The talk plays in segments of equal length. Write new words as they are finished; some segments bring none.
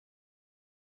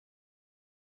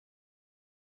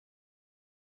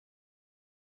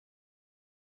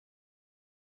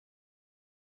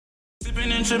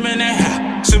Sipping and tripping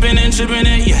it, sipping and tripping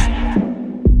it, yeah.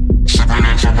 Sipping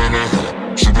and tripping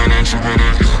it, sipping and tripping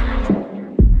it,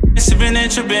 yeah. Sipping and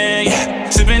tripping, yeah.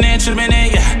 Sipping and tripping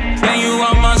it, yeah. Then you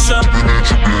want my shop. Sipping and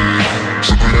tripping,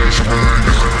 sipping and tripping it,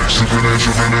 yeah. Sipping and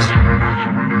tripping it.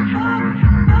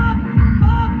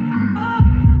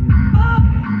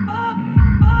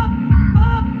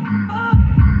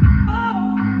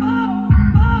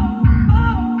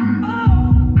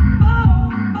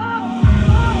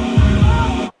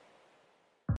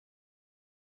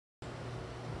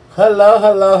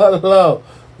 Hello.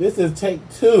 This is take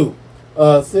 2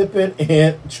 of Sipping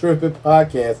and Tripping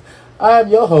podcast. I'm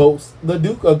your host, the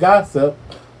Duke of Gossip,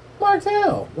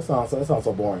 Martel. That sounds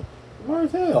so boring.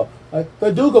 Martel. Like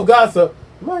the Duke of Gossip,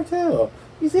 Martel.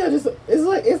 You see,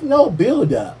 it's no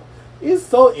build up. It's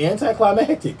so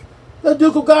anticlimactic. The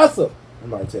Duke of Gossip,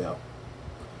 Martel.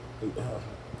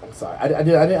 I'm sorry. I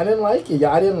didn't like it.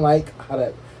 Yeah, I didn't like how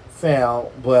that sound,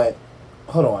 but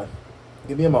hold on.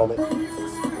 Give me a moment.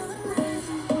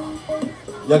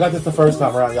 Y'all got this the first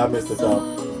time around. Y'all missed it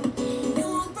though.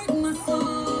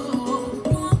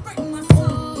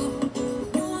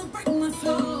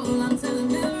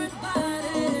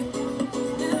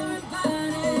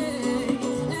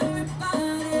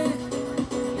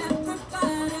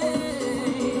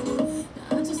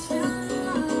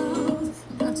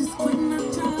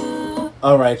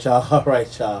 All right,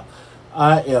 y'all.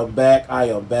 I am back.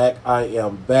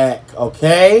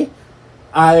 Okay?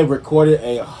 I recorded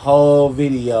a whole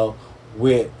video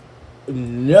with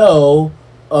no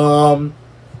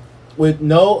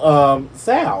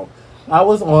sound. I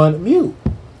was on mute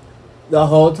the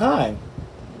whole time.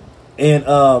 And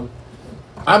I'm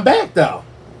back though.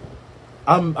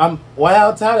 I'm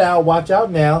watch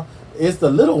out now. It's the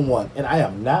little one, and I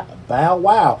am not Bow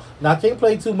Wow. Now I can't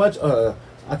play too much of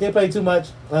that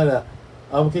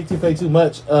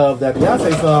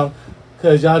Beyonce song.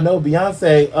 Because y'all know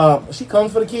Beyonce, she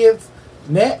comes for the kids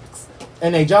next,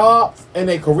 and their jobs, and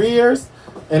their careers,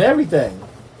 and everything.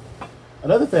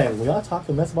 Another thing, when y'all talk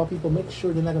mess about people, make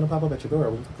sure they're not going to pop up at your door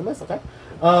when you talk mess, okay?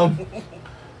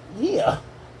 Yeah.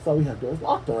 So we have doors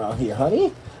locked around here,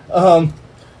 honey. You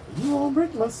won't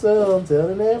break my soul, I'm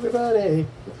telling everybody.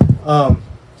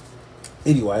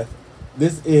 Anyway,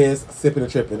 this is Sipping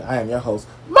and Tripping. I am your host,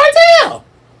 Martel!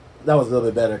 That was a little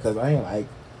bit better, because I ain't like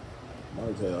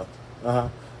Martel.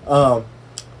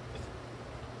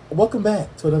 Welcome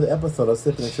back to another episode of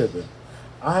Sipping and Tripping.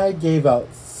 I gave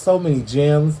out so many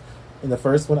gems in the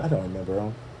first one. I don't remember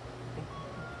them.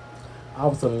 I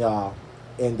was telling y'all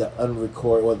in the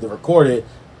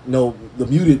the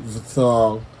muted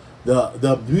song,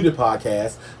 the muted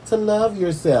podcast, to love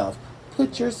yourself.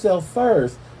 Put yourself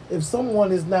first. If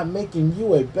someone is not making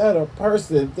you a better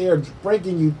person, they're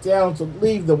breaking you down to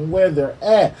leave them where they're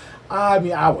at. I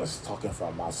mean, I was talking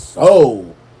from my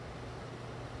soul.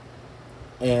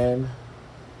 And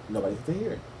nobody gets to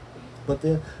hear it. But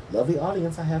the lovely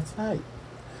audience I have tonight,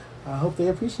 I hope they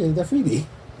appreciate the freebie.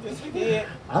 Yes, we did.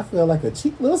 I feel like a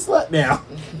cheap little slut now.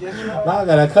 Yes, now I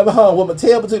gotta come home with my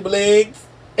tail between my legs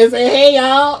and say, hey,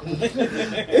 y'all.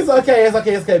 It's okay.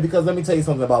 Because let me tell you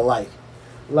something about life.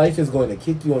 Life is going to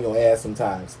kick you on your ass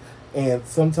sometimes. And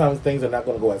sometimes things are not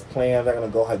going to go as planned. They're going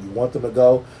to go how you want them to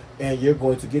go. And you're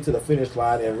going to get to the finish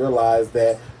line and realize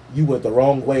that you went the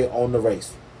wrong way on the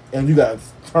race. And you got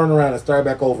to turn around and start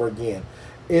back over again.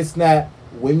 It's not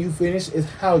when you finish, it's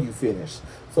how you finish.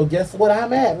 So guess what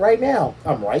I'm at right now?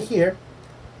 I'm right here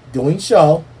doing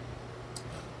show.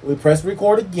 We press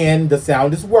record again. The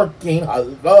sound is working.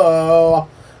 Hello.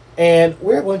 And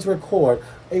we're going to record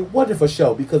a wonderful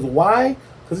show. Because why?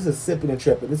 Because this is Sipping and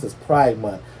Tripping. This is Pride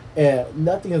Month. And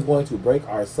nothing is going to break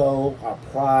our soul, our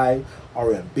pride,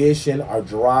 our ambition, our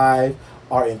drive,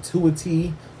 our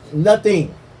intuitivity.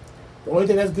 Nothing. The only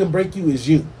thing that's going to break you is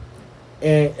you.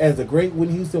 And as the great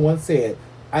Whitney Houston once said,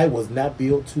 I was not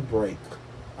built to break.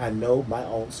 I know my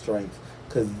own strength.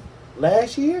 Because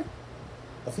last year,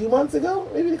 a few months ago,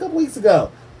 maybe a couple weeks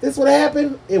ago, this would have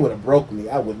happened, it would have broke me.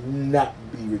 I would not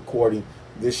be recording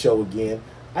this show again.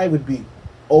 I would be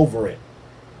over it.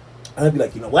 I'd be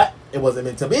like, you know what? It wasn't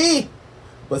meant to be.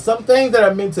 But some things that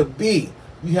are meant to be,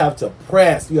 you have to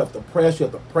press. And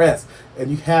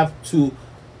you have to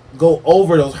go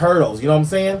over those hurdles. You know what I'm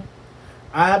saying?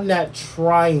 I'm not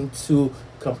trying to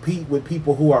compete with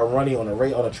people who are running on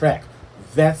a track.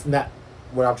 That's not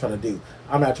what I'm trying to do.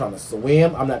 I'm not trying to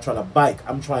swim. I'm not trying to bike.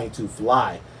 I'm trying to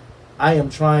fly. I am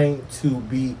trying to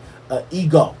be an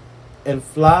eagle and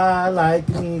fly like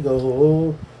an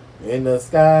eagle in the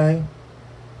sky.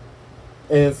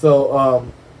 And so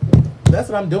that's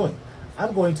what I'm doing.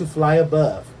 I'm going to fly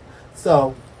above.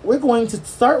 So we're going to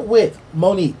start with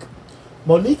Monique.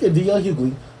 Monique and D.L.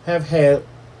 Hughley have had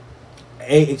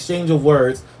a exchange of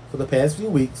words for the past few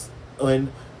weeks.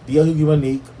 When D.L. Hughley and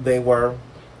Monique, they were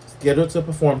scheduled to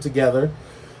perform together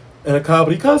in a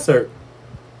comedy concert.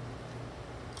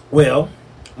 Well,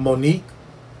 Monique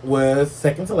was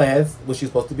second to last, which she's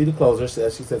supposed to be the closer,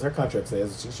 as she says her contract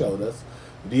says. She showed us.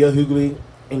 D.L. Hughley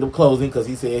ended up closing because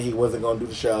he said he wasn't going to do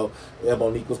the show. And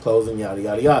Monique was closing, yada,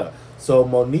 yada, yada. So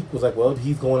Monique was like, well,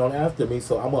 he's going on after me,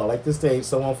 so I'm going to light the stage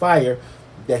so on fire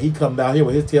that he come down here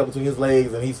with his tail between his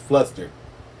legs and he's flustered.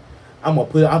 I'm going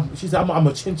to put she said, I'm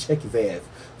going to chin check his ass.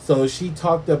 So she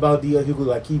talked about D.L. Hughley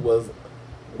like he was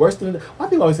worse than, why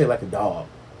people always say like a dog?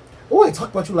 Oh, they talk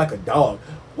about you like a dog.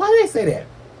 Why do they say that?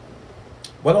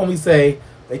 Why don't we say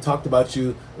they talked about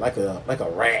you like a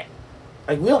rat?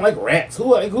 Like, we don't like rats.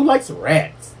 Who likes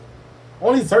rats?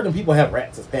 Only certain people have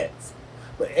rats as pets.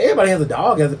 But everybody has a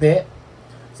dog as a pet.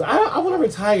 So I want to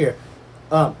retire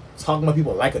talking about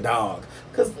people like a dog.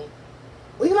 Because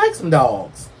we like some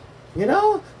dogs. You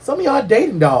know? Some of y'all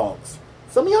dating dogs.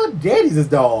 Some of y'all daddies is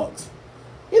dogs.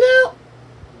 You know?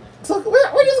 So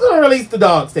we're just going to release the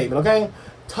dog statement, okay?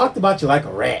 Talked about you like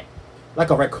a rat. Like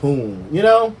a raccoon. You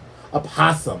know? A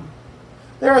possum.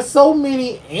 There are so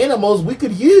many animals we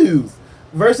could use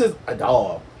versus a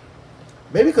dog.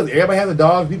 Maybe because everybody has a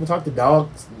dog, people talk to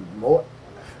dogs more.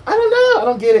 I don't know. I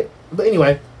don't get it. But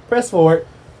anyway, press forward.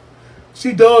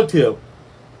 She dogged him.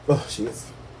 Oh, she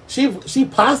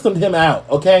possumed him out,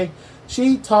 okay?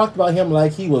 She talked about him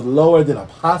like he was lower than a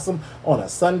possum on a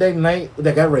Sunday night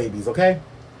that got rabies, okay?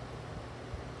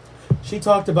 She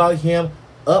talked about him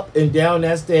up and down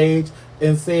that stage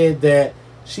and said that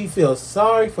she feels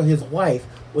sorry for his wife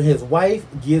when his wife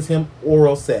gives him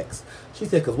oral sex. She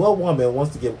said, because what woman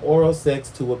wants to give oral sex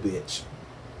to a bitch?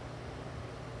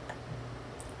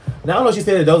 Now, I don't know if she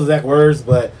said it those exact words,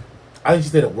 but I think she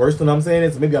said it worse than I'm saying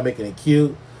it, so maybe I'm making it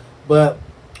cute. But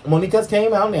Monique just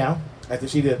came out now after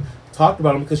she did talked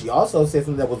about him because she also said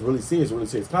something that was really serious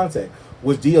content,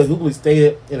 which D.L. Hughley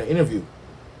stated in an interview.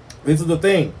 This is the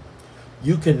thing.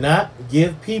 You cannot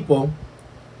give people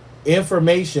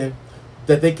information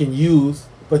that they can use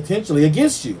potentially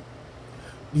against you.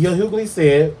 D.L. Hughley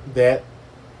said that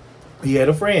he had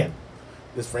a friend.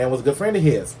 This friend was a good friend of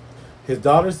his. His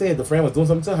daughter said the friend was doing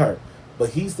something to her.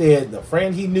 But he said the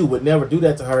friend he knew would never do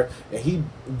that to her, and he'd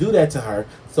do that to her.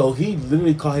 So he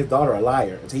literally called his daughter a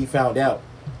liar until he found out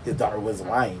his daughter was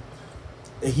lying.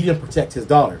 And he didn't protect his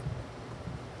daughter.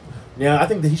 Now, I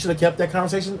think that he should have kept that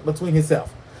conversation between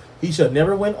himself. He should have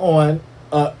never went on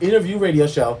an interview radio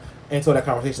show and told that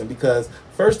conversation because,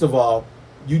 first of all,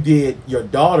 you did your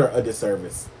daughter a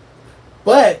disservice.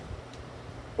 But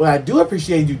what I do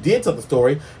appreciate, you did tell the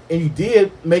story, and you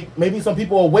did make maybe some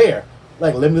people aware.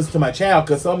 Like, let me listen to my child,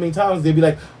 because so many times they'd be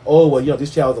like, oh, well,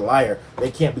 this child's a liar. They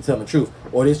can't be telling the truth.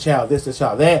 Or this child this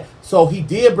child that. So he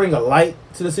did bring a light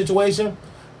to the situation,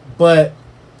 but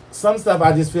some stuff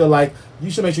I just feel like you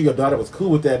should make sure your daughter was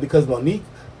cool with that, because Monique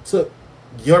took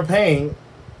your pain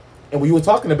and what you were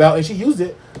talking about, and she used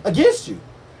it against you.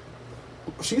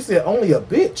 She said only a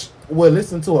bitch would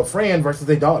listen to a friend versus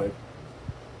a daughter.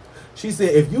 She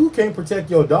said, if you can't protect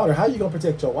your daughter, how are you going to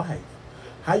protect your wife?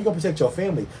 How are you going to protect your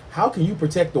family? How can you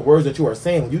protect the words that you are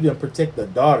saying when you didn't protect the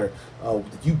daughter that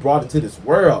you brought into this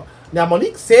world? Now,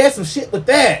 Monique said some shit with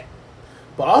that.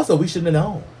 But also, we shouldn't have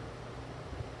known.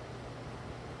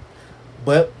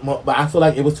 But I feel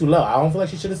like it was too low. I don't feel like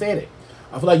she should have said it.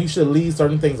 I feel like you should leave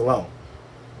certain things alone.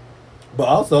 But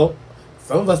also,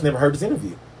 some of us never heard this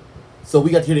interview. So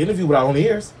we got to hear the interview with our own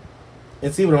ears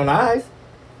and see with our own eyes.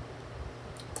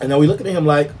 And now we looking at him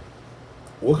like,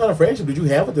 what kind of friendship did you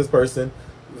have with this person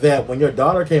that when your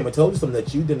daughter came and told you something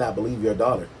that you did not believe your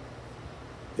daughter?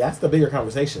 That's the bigger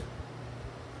conversation.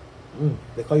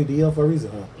 They call you DL for a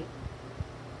reason, huh?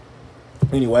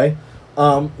 Anyway,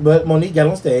 but Monique got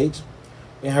on stage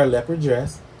in her leopard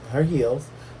dress, her heels,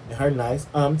 and her nice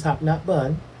top-knot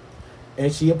bun,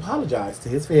 and she apologized to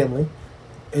his family,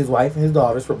 his wife and his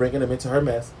daughters for bringing them into her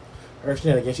mess, her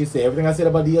shenanigans. She said, everything I said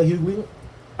about D.L. Hughley,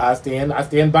 I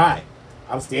stand by.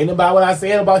 I'm standing by what I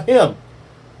said about him.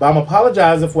 But I'm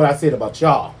apologizing for what I said about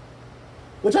y'all.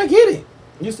 Which I get it.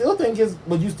 You still think his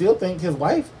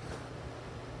wife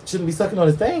shouldn't be sucking on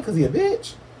his thing because he a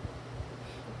bitch.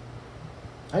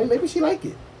 I mean, maybe she like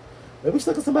it. Maybe she's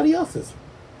sucking somebody else's.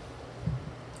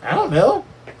 I don't know.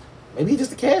 Maybe he's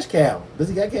just a cash cow. Does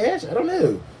he got cash? I don't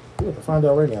know. We have to find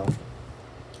out right now.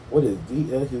 What is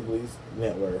D.L. Hughley's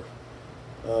net worth?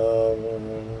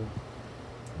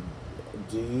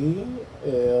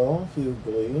 D.L.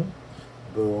 Hughley,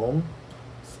 boom,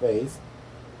 space,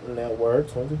 net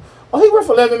worth, 20. Oh, he worth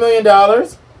 $11 million.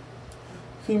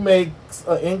 He makes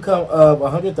an income of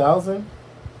 $100,000.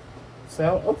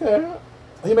 So okay,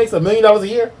 he makes $1 million a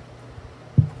year.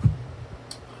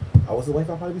 I was the wife,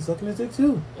 I'd probably be sucking his dick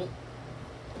too.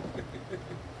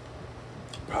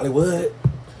 Probably would.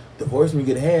 Divorce him, you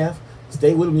get half.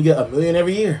 Stay with him, you get $1 million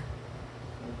every year.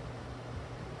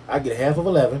 I get half of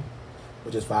 11,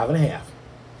 which is 5.5,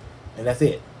 and that's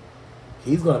it.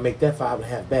 He's gonna make that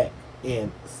 5.5 back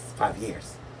in 5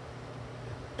 years,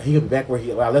 and he'll be back where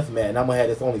I left him at, and I'm gonna have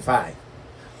this only 5.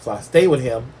 So I stay with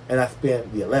him, and I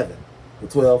spend the 11, the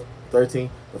 12, 13,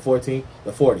 the 14,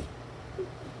 the 40.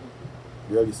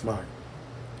 Really smart.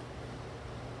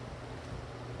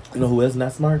 You know who is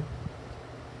not smart?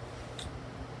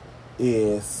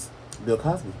 Is Bill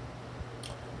Cosby.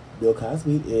 Bill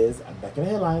Cosby is back in the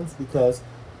headlines because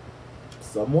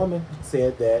some woman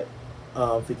said that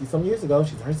 50-some years ago,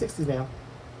 she's in her 60s now,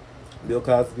 Bill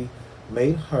Cosby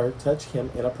made her touch him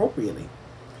inappropriately.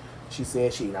 She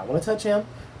said she did not want to touch him.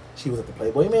 She was at the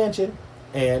Playboy Mansion,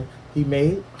 and he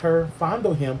made her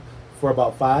fondle him for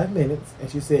about 5 minutes, and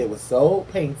she said it was so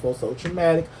painful, so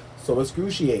traumatic, so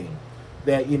excruciating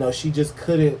that, you know, she just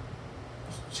couldn't,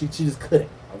 she just couldn't,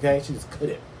 okay? She just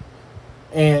couldn't.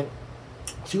 And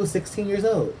she was 16 years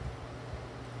old.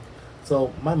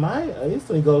 So my mind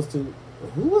instantly goes to,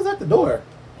 who was at the door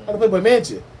at the Playboy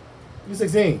Mansion? You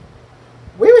 16.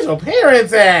 Where was your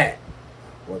parents at?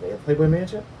 Were they at the Playboy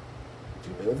Mansion?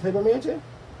 Did you live at the Playboy Mansion?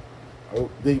 Or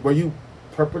were you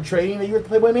perpetrating that you were at the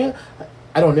Playboy Mansion?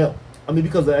 I don't know. I mean,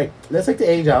 because let's take the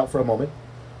age out for a moment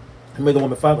and make the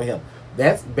woman fight with him.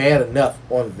 That's bad enough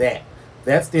on that.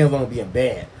 That stands on being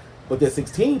bad. But the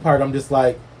 16 part, I'm just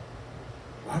like,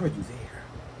 why were you there?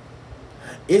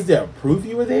 Is there proof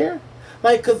you were there?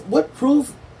 Like, because what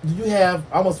proof do you have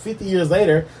almost 50 years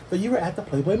later that you were at the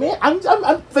Playboy Man? I'm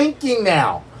thinking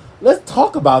now. Let's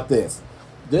talk about this.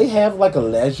 Do they have like a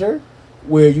ledger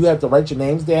where you have to write your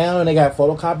names down and they got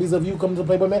photocopies of you coming to the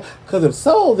Playboy Man? Because if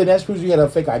so, then that proves you had a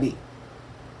fake ID.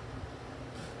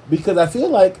 Because I feel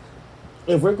like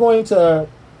if we're going to,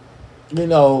 you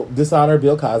know, dishonor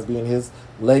Bill Cosby and his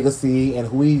legacy and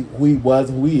who he was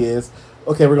and who he is,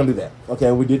 okay, we're going to do that.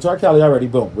 Okay, we did to R. Kelly already.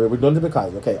 Boom. We're doing the Bill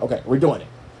Cosby. Okay, we're doing it.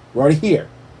 We're already here.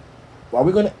 Are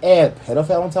we going to add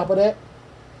pedophile on top of that?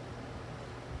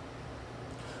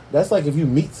 That's like if you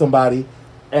meet somebody,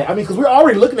 and, I mean, because we're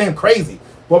already looking at him crazy,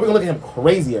 but we're going to look at him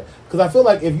crazier. Because I feel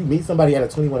like if you meet somebody at a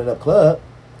 21 and up club,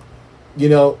 you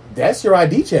know, that's your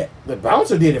ID check. The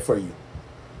bouncer did it for you.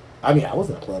 I mean, I was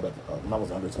in a club when I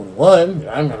was under 21.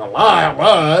 I'm not going to lie, I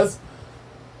was.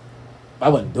 I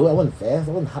wouldn't do it. I wasn't fast.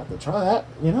 I wasn't hot to try it.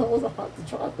 You know, it wasn't hot to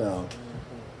try it, though.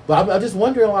 But I'm just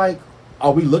wondering, like,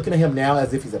 are we looking at him now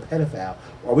as if he's a pedophile?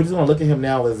 Or are we just going to look at him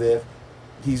now as if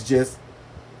he's just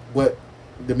what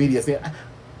the media is saying?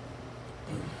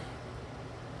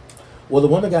 Well, the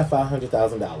woman got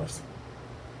 $500,000.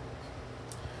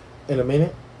 In a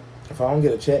minute, if I don't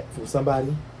get a check from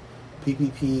somebody,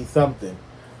 PPP something,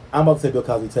 I'm about to say Bill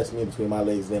Cosby touched me between my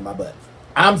legs and my butt.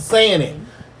 I'm saying it.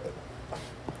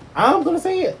 I'm going to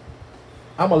say it.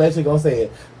 I'm allegedly going to say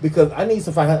it. Because I need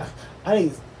some $500,000. I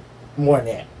need more than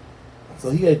that. So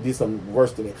he had to do something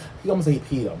worse than me. He almost said he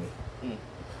peed on me.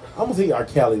 I almost said he R.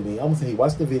 Kelly'd me. I almost said he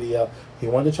watched the video. He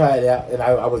wanted to try it out. And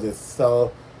I was just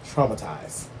so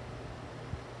traumatized.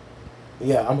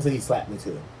 Yeah, I'm going to say he slapped me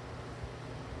too.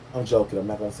 I'm joking. I'm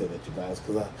not going to say that, you guys.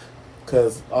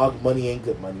 Because all money ain't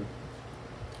good money.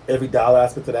 Every dollar I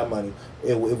spent to that money,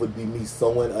 it would be me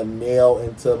sewing a nail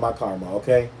into my karma,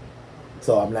 okay?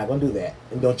 So I'm not going to do that.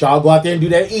 And don't y'all go out there and do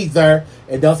that either.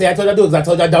 And don't say I told y'all to do it because I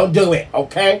told y'all don't do it,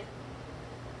 okay?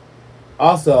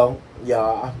 Also,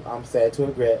 y'all, I'm sad to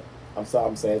regret. I'm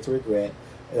sad to regret.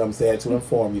 And I'm sad to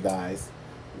inform you guys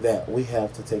that we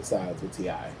have to take sides with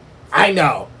T.I. I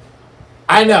know.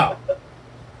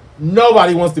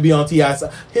 Nobody wants to be on T.I.'s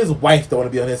side. His wife don't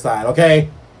want to be on his side, okay?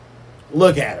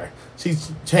 Look at her.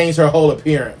 She's changed her whole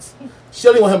appearance. She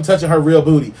don't even want him touching her real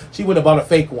booty. She went and bought a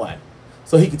fake one.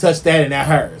 So he could touch that and not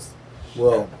hers.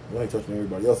 Well, you ain't touching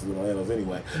everybody else's handles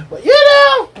anyway. But you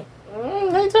know,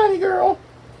 hey, tiny girl.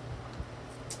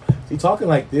 See, talking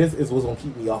like this is what's going to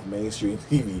keep me off mainstream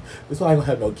TV. That's why I don't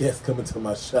have no guests coming to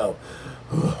my show.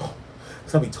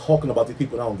 Because I'll be talking about these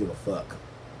people and I don't give a fuck.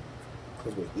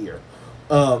 Because we're here.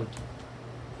 But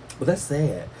that's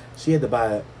sad. She had to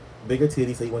buy a bigger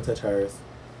titty so he wouldn't touch hers.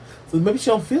 So maybe she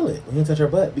don't feel it when he touch her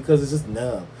butt because it's just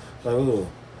numb. Like, ooh.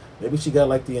 Maybe she got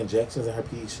like the injections in her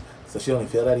peach, so she don't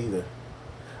even feel that either.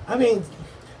 I mean,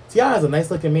 T.I. is a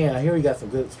nice looking man. I hear he got some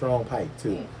good strong pipe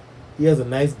too. He has a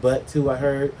nice butt too, I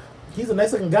heard. He's a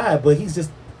nice looking guy, but he is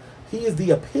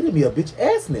the epitome of bitch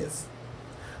assness.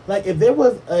 Like if there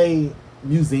was a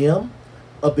museum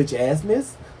of bitch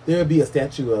assness, there would be a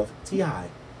statue of T.I.,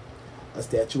 a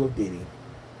statue of Diddy,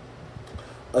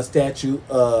 a statue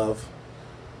of,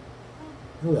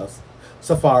 who else?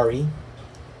 Safari.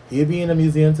 He'll be in a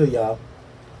museum too, y'all.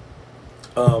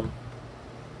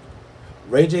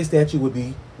 Ray J statue would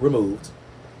be removed.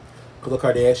 Because the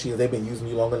Kardashians, they've been using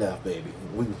you long enough, baby.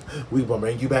 We gonna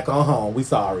bring you back on home. We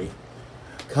sorry.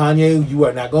 Kanye, you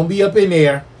are not gonna be up in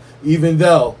there, even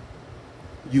though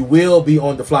you will be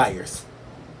on the flyers.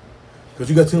 Because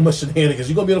you got too much shenanigans.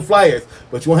 You're gonna be on the flyers,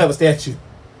 but you won't have a statue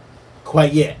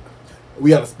quite yet. We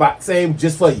got a spot saved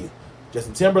just for you.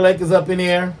 Justin Timberlake is up in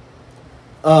there.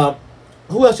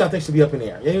 Who else y'all think should be up in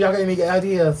there? Y'all got any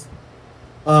ideas?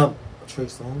 Trey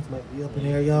Songz might be up in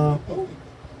there, y'all.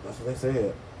 That's what they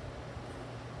said.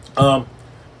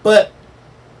 But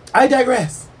I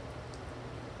digress.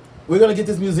 We're gonna get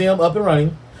this museum up and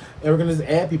running, and we're gonna just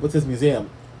add people to this museum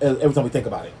every time we think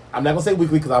about it. I'm not gonna say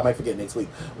weekly because I might forget next week.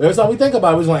 But every time we think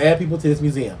about it, we're just gonna add people to this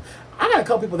museum. I got a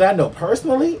couple people that I know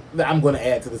personally that I'm gonna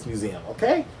add to this museum.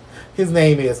 Okay, his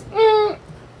name is.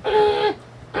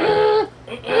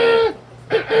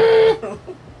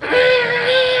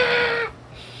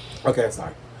 Okay, I'm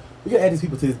sorry. We gotta add these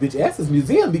people to this bitch ass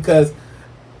museum because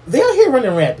they're out here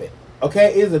running rampant.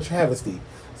 Okay, it is a travesty.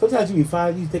 Sometimes you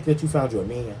think that you found you a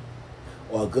man,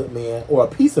 or a good man, or a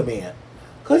piece of man.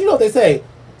 Cause you know what they say,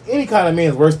 any kind of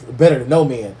man is better than no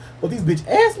man. But these bitch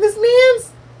assless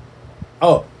men's,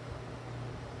 oh,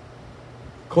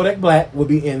 Kodak Black will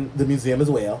be in the museum as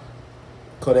well.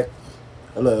 Kodak,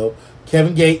 hello.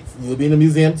 Kevin Gates, you'll be in the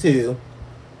museum too.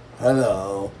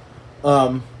 Hello.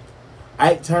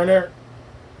 Ike Turner,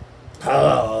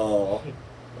 hello.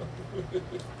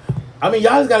 I mean,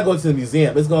 y'all just gotta go to the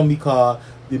museum. It's gonna be called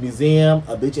the Museum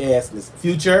of Bitch Assness.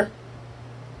 Future,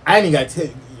 I ain't even gotta tell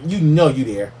you. You know you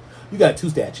there. You got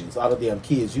 2 statues. All the damn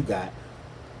kids you got.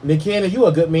 Nick Cannon, you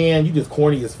a good man. You just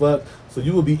corny as fuck. So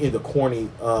you will be in the corny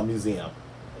museum.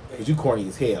 Cause you corny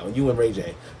as hell. You and Ray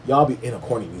J, y'all be in a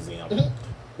corny museum.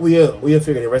 We'll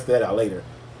figure the rest of that out later.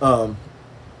 But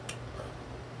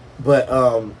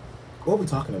what are we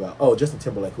talking about? Oh, Justin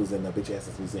Timberlake, who's in the Bitch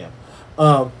Assness Museum.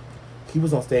 He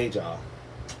was on stage, y'all.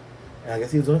 And I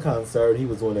guess he was doing a concert. He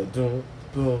was doing that boom,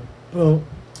 boom, boom,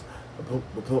 boom,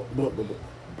 boom, boom, boom.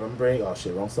 I'm bringing, oh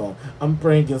shit, wrong song. I'm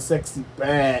bringing sexy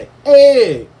back.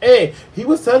 Hey, hey. He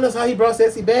was telling us how he brought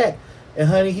sexy back. And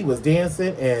honey, he was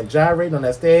dancing and gyrating on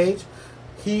that stage.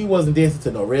 He wasn't dancing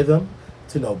to no rhythm,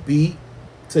 to no beat,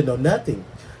 to no nothing.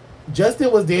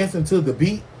 Justin was dancing to the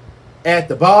beat at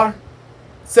the bar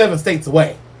 7 states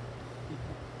away.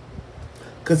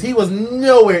 Because he was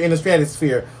nowhere in the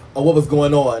stratosphere of what was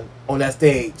going on that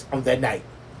stage on that night.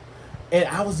 And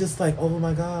I was just like, oh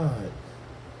my God.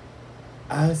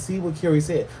 I see what Curie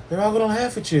said. They're all going to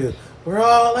laugh at you. We're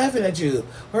all laughing at you.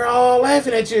 We're all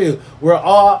laughing at you. We're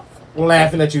all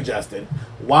laughing at you, Justin.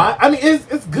 Why? I mean,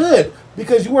 it's good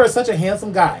because you were such a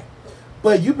handsome guy.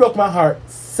 But you broke my heart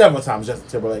several times, Justin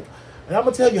Timberlake. And I'm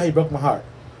going to tell you how you broke my heart.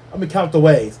 I'm going to count the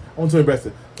ways. I want to embrace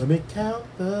it. Let me count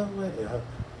the ways.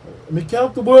 Let me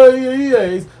count the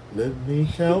ways. Let me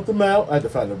count them out. I had to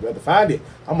find it.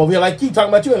 I'm over here like keep talking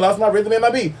about you and lost my rhythm and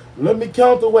my beat. Let me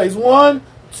count the ways. 1,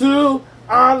 2,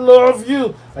 I love you.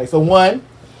 All right, so 1,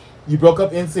 you broke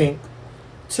up NSYNC.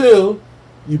 2,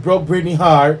 you broke Britney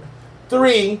hard.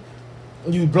 3,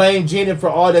 you blame Jenny for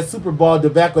all that Super Bowl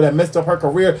debacle that messed up her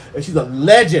career. And she's a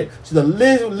legend. She's a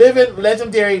living,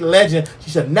 legendary legend. She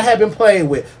should not have been played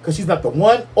with because she's not the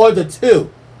 1 or the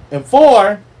 2. And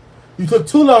 4, you took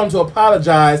too long to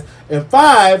apologize. And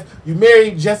 5, you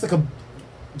married Jessica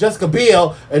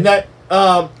Biel and not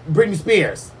Britney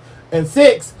Spears. And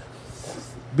 6,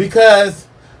 because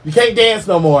you can't dance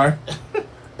no more.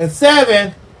 And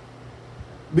 7,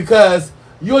 because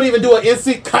you don't even do an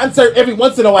NSYNC concert every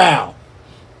once in a while.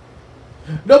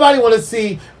 Nobody want to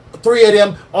see 3 of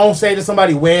them on stage at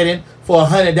somebody's wedding for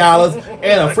 $100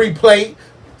 and a free plate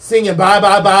singing bye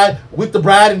bye bye with the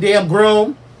bride and damn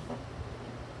groom.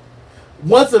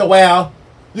 Once in a while,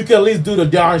 you can at least do the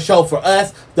darn show for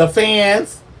us, the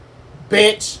fans,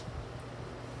 bitch.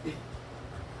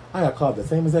 I got called the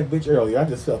same exact bitch earlier. I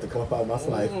just felt it come up out of my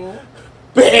life.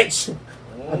 Bitch!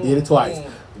 I did it twice.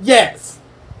 Yes,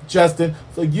 Justin.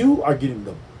 So you are getting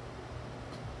the...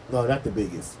 No, not the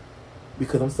biggest.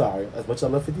 Because I'm sorry. As much as I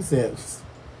love 50 Cent.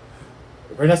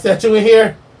 Bring that statue in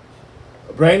here.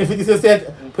 Bring the 50 Cent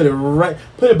statue. Put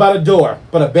it by the door.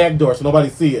 By the back door so nobody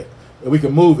see it. And we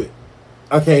can move it.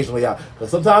 Occasionally, y'all. Because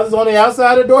sometimes it's on the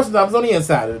outside of the door. Sometimes it's on the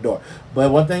inside of the door. But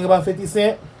one thing about 50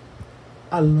 Cent...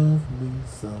 I love me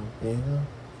some, yeah.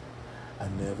 I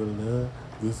never love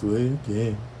this way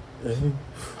again.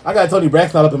 I got Tony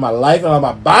Braxton all up in my life and on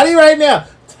my body right now.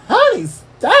 Tony,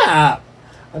 stop.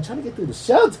 I'm trying to get through the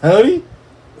show, Tony.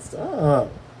 Stop.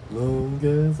 Long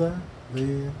as I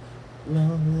live,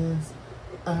 long as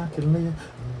I can live,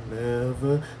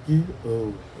 never get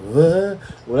over.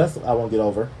 Well, that's what I won't get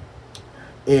over.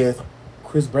 Is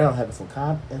Chris Brown having some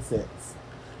common sense?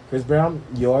 Chris Brown,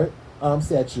 your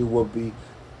statue will be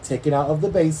taken out of the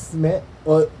basement,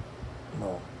 or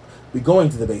no, be going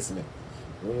to the basement.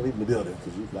 We ain't leaving the building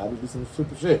because you probably do some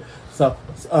stupid shit. So,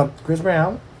 Chris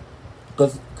Brown,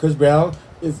 because Chris Brown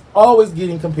is always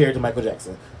getting compared to Michael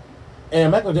Jackson.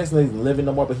 And Michael Jackson isn't living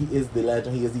no more, but he is the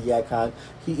legend. He is the icon.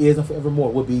 He is and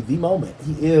forevermore will be the moment.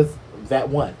 He is that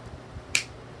one.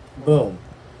 Boom.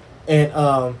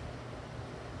 And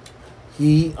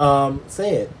he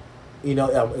said,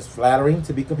 it's flattering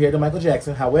to be compared to Michael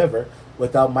Jackson. However,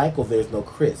 without Michael, there's no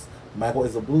Chris. Michael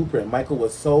is a blueprint. Michael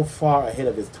was so far ahead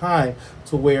of his time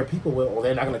to where people were,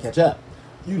 they're not going to catch up.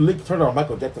 You turn on a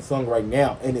Michael Jackson song right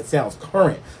now, and it sounds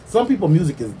current. Some people's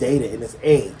music is dated and it's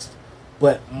aged,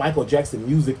 but Michael Jackson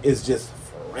music is just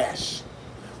fresh.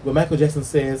 When Michael Jackson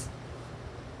says,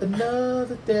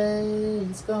 "Another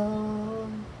day's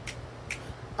gone,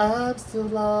 I'm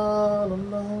still all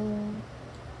alone."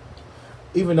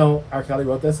 Even though R. Kelly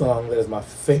wrote that song, that is my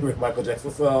favorite Michael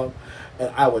Jackson song,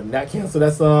 and I would not cancel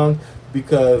that song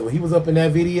because when he was up in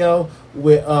that video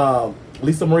with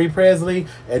Lisa Marie Presley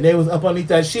and they was up underneath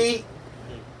that sheet,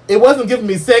 it wasn't giving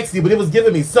me sexy, but it was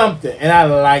giving me something, and I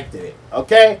liked it.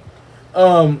 Okay,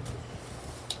 but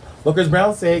Chris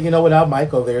Brown said, without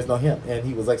Michael, there's no him, and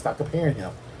he was like, stop comparing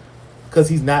him because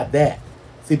he's not that.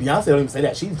 See, Beyonce don't even say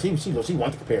that. She wants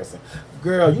the comparison.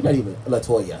 Girl, you're not even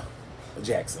LaToya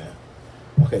Jackson.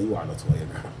 Okay, you are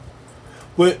LaToya, girl.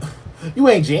 But you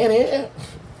ain't Janet.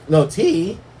 No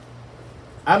T.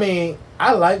 I mean,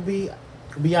 I like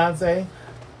Beyonce.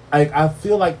 I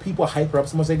feel like people hype her up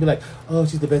so much. They be like, oh,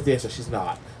 she's the best dancer. She's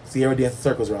not. Sierra dances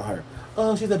circles around her.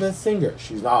 Oh, she's the best singer.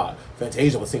 She's not.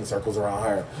 Fantasia will sing circles around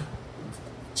her.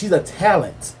 She's a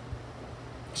talent.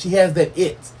 She has that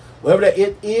it. Whatever that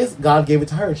it is, God gave it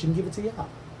to her. She can give it to y'all.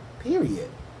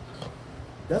 Period.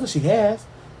 That's what she has.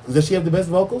 Does she have the best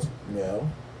vocals? No.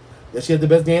 Does she have the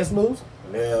best dance moves?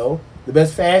 No. The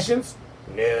best fashions?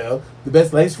 No. The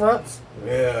best lace fronts?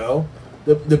 No.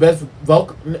 The best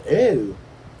vocal? No.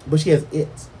 But she has it.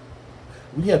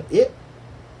 When you have it,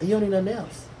 you don't need nothing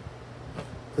else.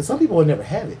 Because some people will never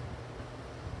have it.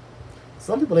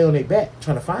 Some people lay on their back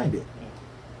trying to find it.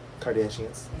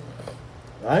 Kardashians.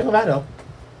 I ain't gonna lie though.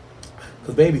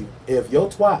 Because baby, if your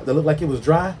twat that looked like it was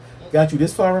dry got you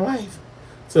this far in life,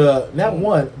 to not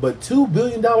one but $2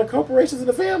 billion corporations in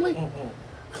the family.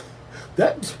 Can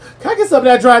I get some of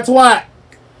that dry twat?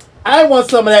 I want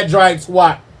some of that dry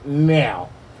twat now.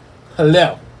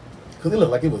 Hello. Because it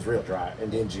looked like it was real dry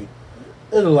and dingy.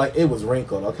 It looked like it was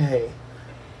wrinkled, okay?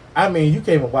 I mean, you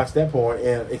can't even watch that porn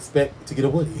and expect to get a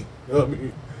Woody. You know what I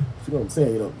mean? If you know what I'm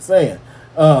saying, you know what I'm saying.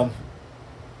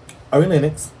 Ari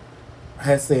Lennox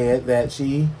has said that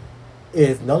she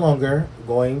is no longer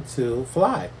going to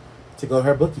fly to go to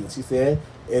her booking. She said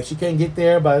if she can't get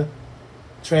there by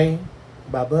train,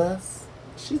 by bus,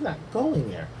 she's not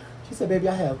going there. She said, baby,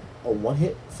 I have a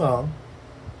one-hit song.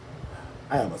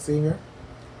 I am a singer,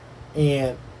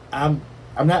 and I'm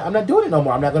not doing it no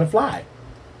more. I'm not going to fly.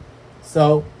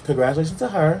 So congratulations to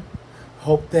her.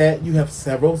 Hope that you have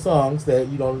several songs that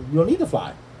you don't need to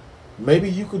fly. Maybe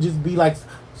you could just be like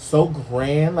so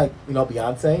grand, like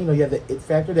Beyonce. You have the it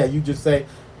factor that you just say,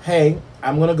 hey,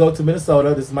 I'm going to go to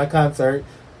Minnesota. This is my concert.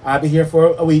 I'll be here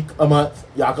for a week, a month.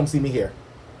 Y'all come see me here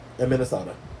in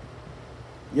Minnesota.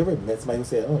 You ever met somebody who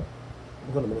said, oh,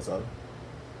 I'm going to Minnesota?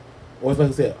 Or somebody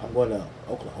who said, I'm going to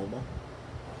Oklahoma?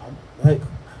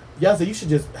 Beyonce, you should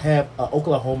just have an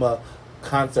Oklahoma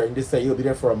concert and just say you'll be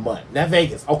there for a month. Not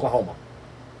Vegas, Oklahoma.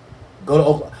 Go to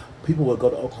Oklahoma. People will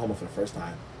go to Oklahoma for the first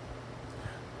time.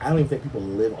 I don't even think people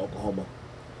live in Oklahoma.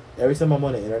 Every time I'm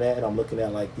on the internet and I'm looking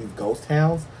at like these ghost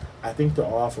towns, I think they're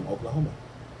all from Oklahoma.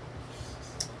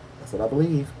 That's what I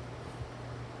believe.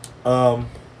 The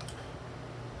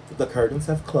curtains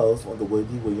have closed on the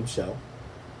Wendy Williams show.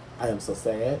 I am so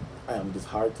sad. I am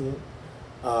disheartened.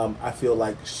 I feel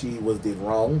like she was did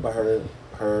wrong by her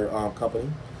company,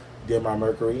 Denmark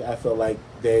Mercury. I feel like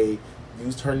they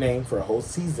used her name for a whole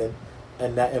season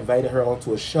and not invited her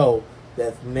onto a show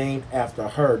that's named after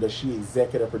her that she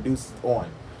executive produced on.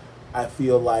 I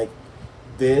feel like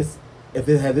this, had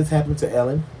this happened to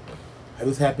Ellen, had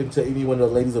this happened to any one of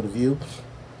the ladies of The View,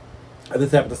 had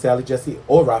this happened to Sally Jesse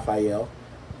or Raphael,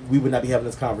 we would not be having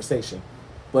this conversation.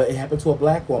 But it happened to a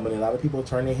black woman, and a lot of people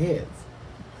turn their heads.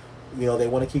 They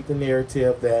want to keep the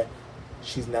narrative that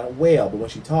she's not well, but when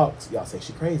she talks, y'all say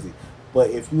she's crazy.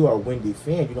 But if you are a Wendy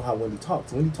fan, you know how Wendy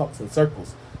talks. Wendy talks in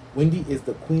circles. Wendy is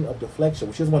the queen of deflection.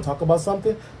 When she doesn't want to talk about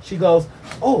something, she goes,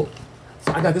 "Oh,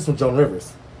 so I got this from Joan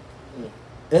Rivers."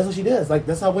 That's what she does. Like,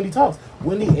 that's how Wendy talks.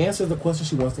 Wendy answers the question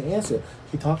she wants to answer.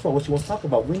 She talks about what she wants to talk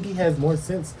about. Wendy has more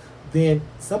sense than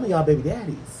some of y'all baby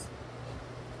daddies.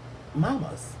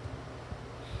 Mamas.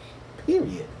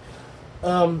 Period.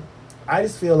 I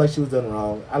just feel like she was done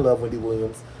wrong. I love Wendy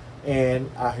Williams.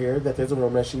 And I hear that there's a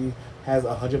rumor that she has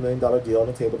a $100 million deal on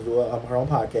the table to do her own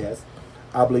podcast.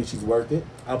 I believe she's worth it.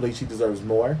 I believe she deserves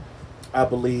more. I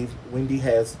believe Wendy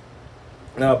has,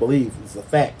 and I believe it's a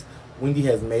fact, Wendy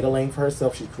has made a lane for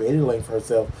herself. She created a lane for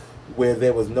herself where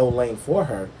there was no lane for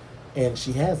her, and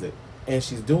she has it, and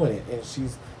she's doing it, and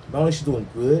she's not only she's doing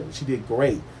good, she did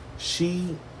great.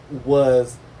 She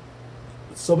was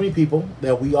so many people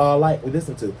that we all like, we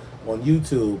listen to on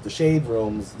YouTube, the Shade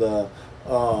Rooms, the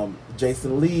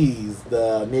Jason Lee's,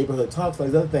 the Neighborhood Talks, all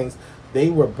these other things. They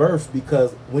were birthed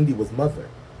because Wendy was mother.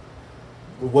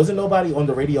 There wasn't nobody on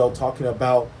the radio talking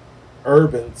about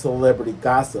urban celebrity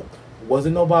gossip.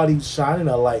 Wasn't nobody shining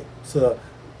a light to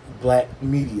black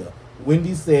media.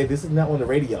 Wendy said, "This is not on the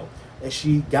radio." And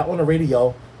she got on the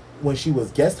radio when she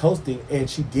was guest hosting, and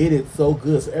she did it so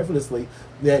good, so effortlessly,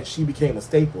 that she became a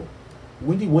staple.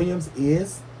 Wendy Williams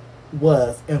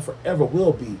was, and forever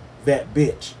will be that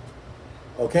bitch.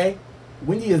 Okay?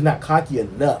 Wendy is not cocky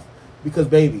enough. Because,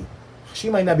 baby, she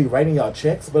might not be writing y'all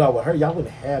checks, but with her, y'all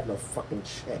wouldn't have no fucking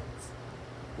checks.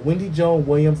 Wendy Joan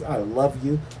Williams, I love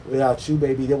you. Without you,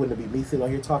 baby, there wouldn't be me sitting on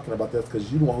here talking about this,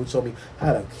 because you're the one who showed me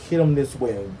how to hit them this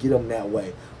way and get them that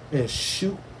way. And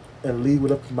shoot and leave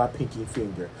with up to my pinky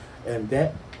finger. And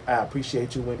that, I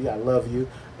appreciate you, Wendy. I love you.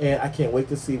 And I can't wait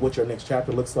to see what your next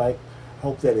chapter looks like. I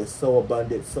hope that it's so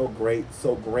abundant, so great,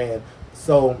 so grand,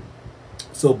 so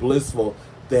blissful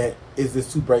that is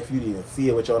this too bright for you to even see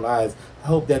it with your own eyes. I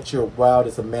hope that your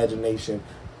wildest imagination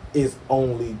is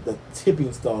only the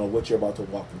tipping stone of what you're about to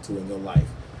walk into in your life.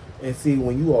 And see,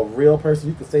 when you are a real person,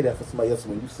 you can say that for somebody else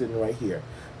when you're sitting right here.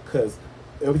 Because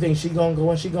everything she gonna go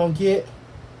and she gonna get,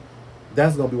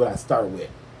 that's gonna be what I start with.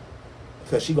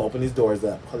 Because she gonna open these doors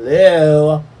up.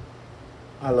 Hello.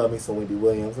 I love me some Wendy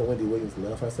Williams. And Wendy Williams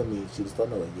love her some me. She just don't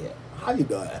know it yet. How you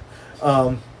doing?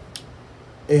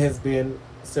 It has been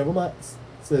several months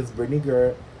since Brittany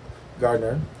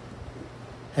Gardner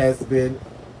has been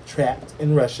trapped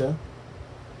in Russia.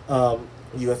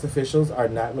 U.S. officials are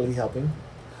not really helping.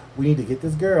 We need to get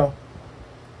this girl,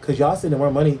 because y'all sending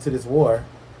more money to this war,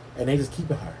 and they just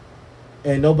keeping her.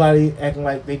 And nobody acting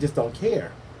like they just don't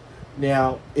care.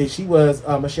 Now, if she was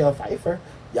Michelle Pfeiffer,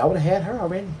 y'all would have had her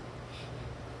already.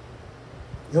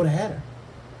 You would have had her.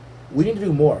 We need to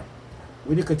do more.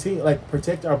 We need to continue,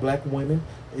 protect our black women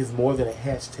is more than a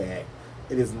hashtag.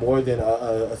 It is more than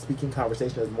a speaking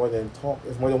conversation. It's more than talk.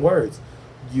 It's more than words.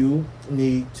 You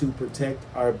need to protect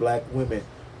our black women.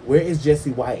 Where is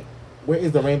Jesse White? Where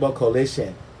is the Rainbow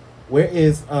Coalition? Where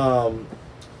is all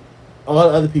the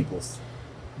other peoples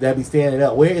that be standing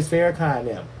up? Where is Farrakhan and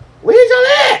them? Where's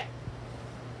y'all at?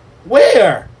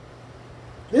 Where?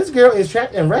 This girl is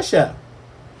trapped in Russia.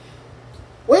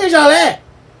 Where's y'all at?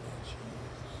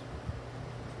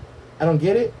 I don't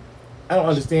get it. I don't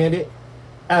understand it.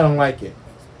 I don't like it.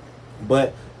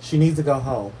 But she needs to go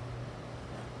home.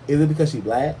 Is it because she's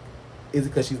black? Is it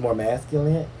because she's more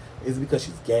masculine? Is it because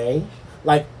she's gay?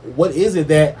 Like, what is it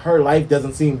that her life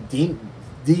doesn't seem deemed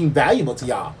valuable to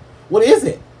y'all? What is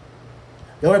it?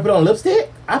 You want to put on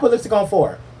lipstick? I put lipstick on for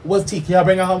her. What's tea? Can y'all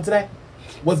bring her home today?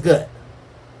 What's good?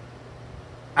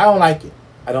 I don't like it.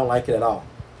 I don't like it at all.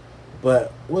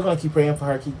 But we're going to keep praying for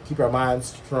her, keep her mind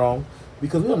strong,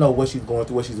 because we don't know what she's going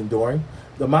through, what she's enduring.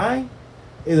 The mind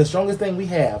is the strongest thing we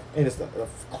have, and it's the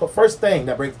first thing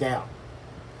that breaks down.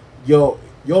 Your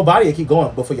body will keep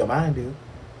going before your mind do.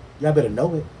 Y'all better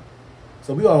know it.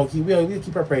 So we'll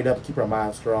keep her prayed up and keep her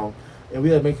mind strong, and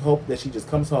we'll make hope that she just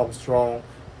comes home strong,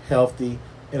 healthy,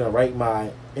 in a right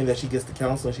mind, and that she gets the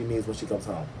counseling she needs when she comes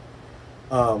home.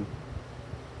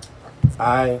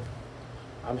 I'm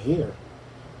here,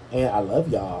 and I love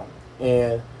y'all,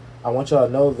 and I want y'all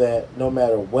to know that no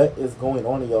matter what is going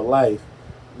on in your life,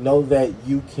 know that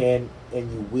you can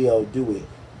and you will do it.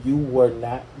 You were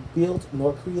not built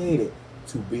nor created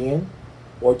to bend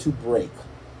or to break.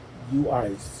 You are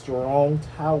a strong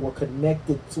tower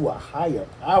connected to a higher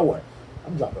power.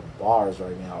 I'm dropping bars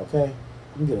right now, okay?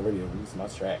 I'm getting ready to release my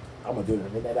track. I'm going to do it in the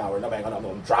midnight hour. Nobody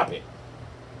going to drop it.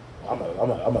 I'm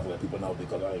gonna let people know,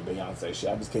 because I ain't Beyonce shit.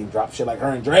 I just can't drop shit like her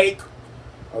and Drake.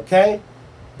 Okay?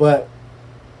 But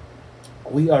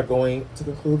we are going to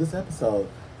conclude this episode.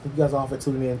 Thank you guys all for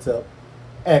tuning in to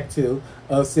Act 2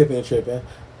 of Sipping and Tripping.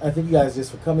 I thank you guys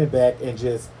just for coming back and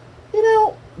just, you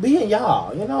know, being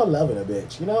y'all, you know, loving a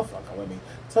bitch, you know, fucking with me.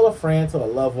 Tell a friend, tell a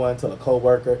loved one, tell a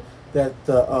co-worker that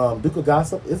the Duke of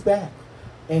Gossip is back.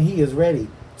 And he is ready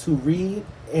to read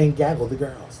and gaggle the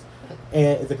girls.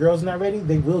 And if the girls are not ready,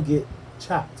 they will get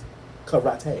chopped.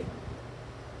 Karate.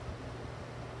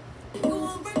 You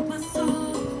won't break my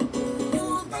soul. You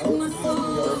won't break my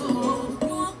soul. You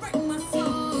won't break my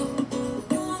soul.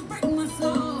 You won't break my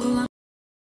soul.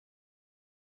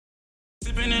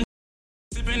 Sipping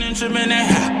and tripping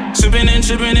it, sipping and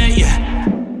tripping it, yeah.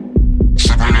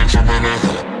 Sipping and tripping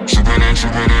it, sipping and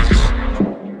tripping it,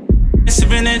 yeah.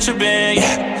 Sipping and tripping,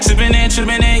 yeah. Sipping and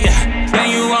tripping it, yeah. Then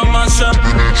you want my stuff.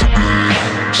 Sipping and tripping,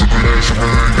 sipping and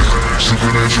tripping it,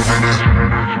 sipping and tripping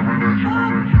it.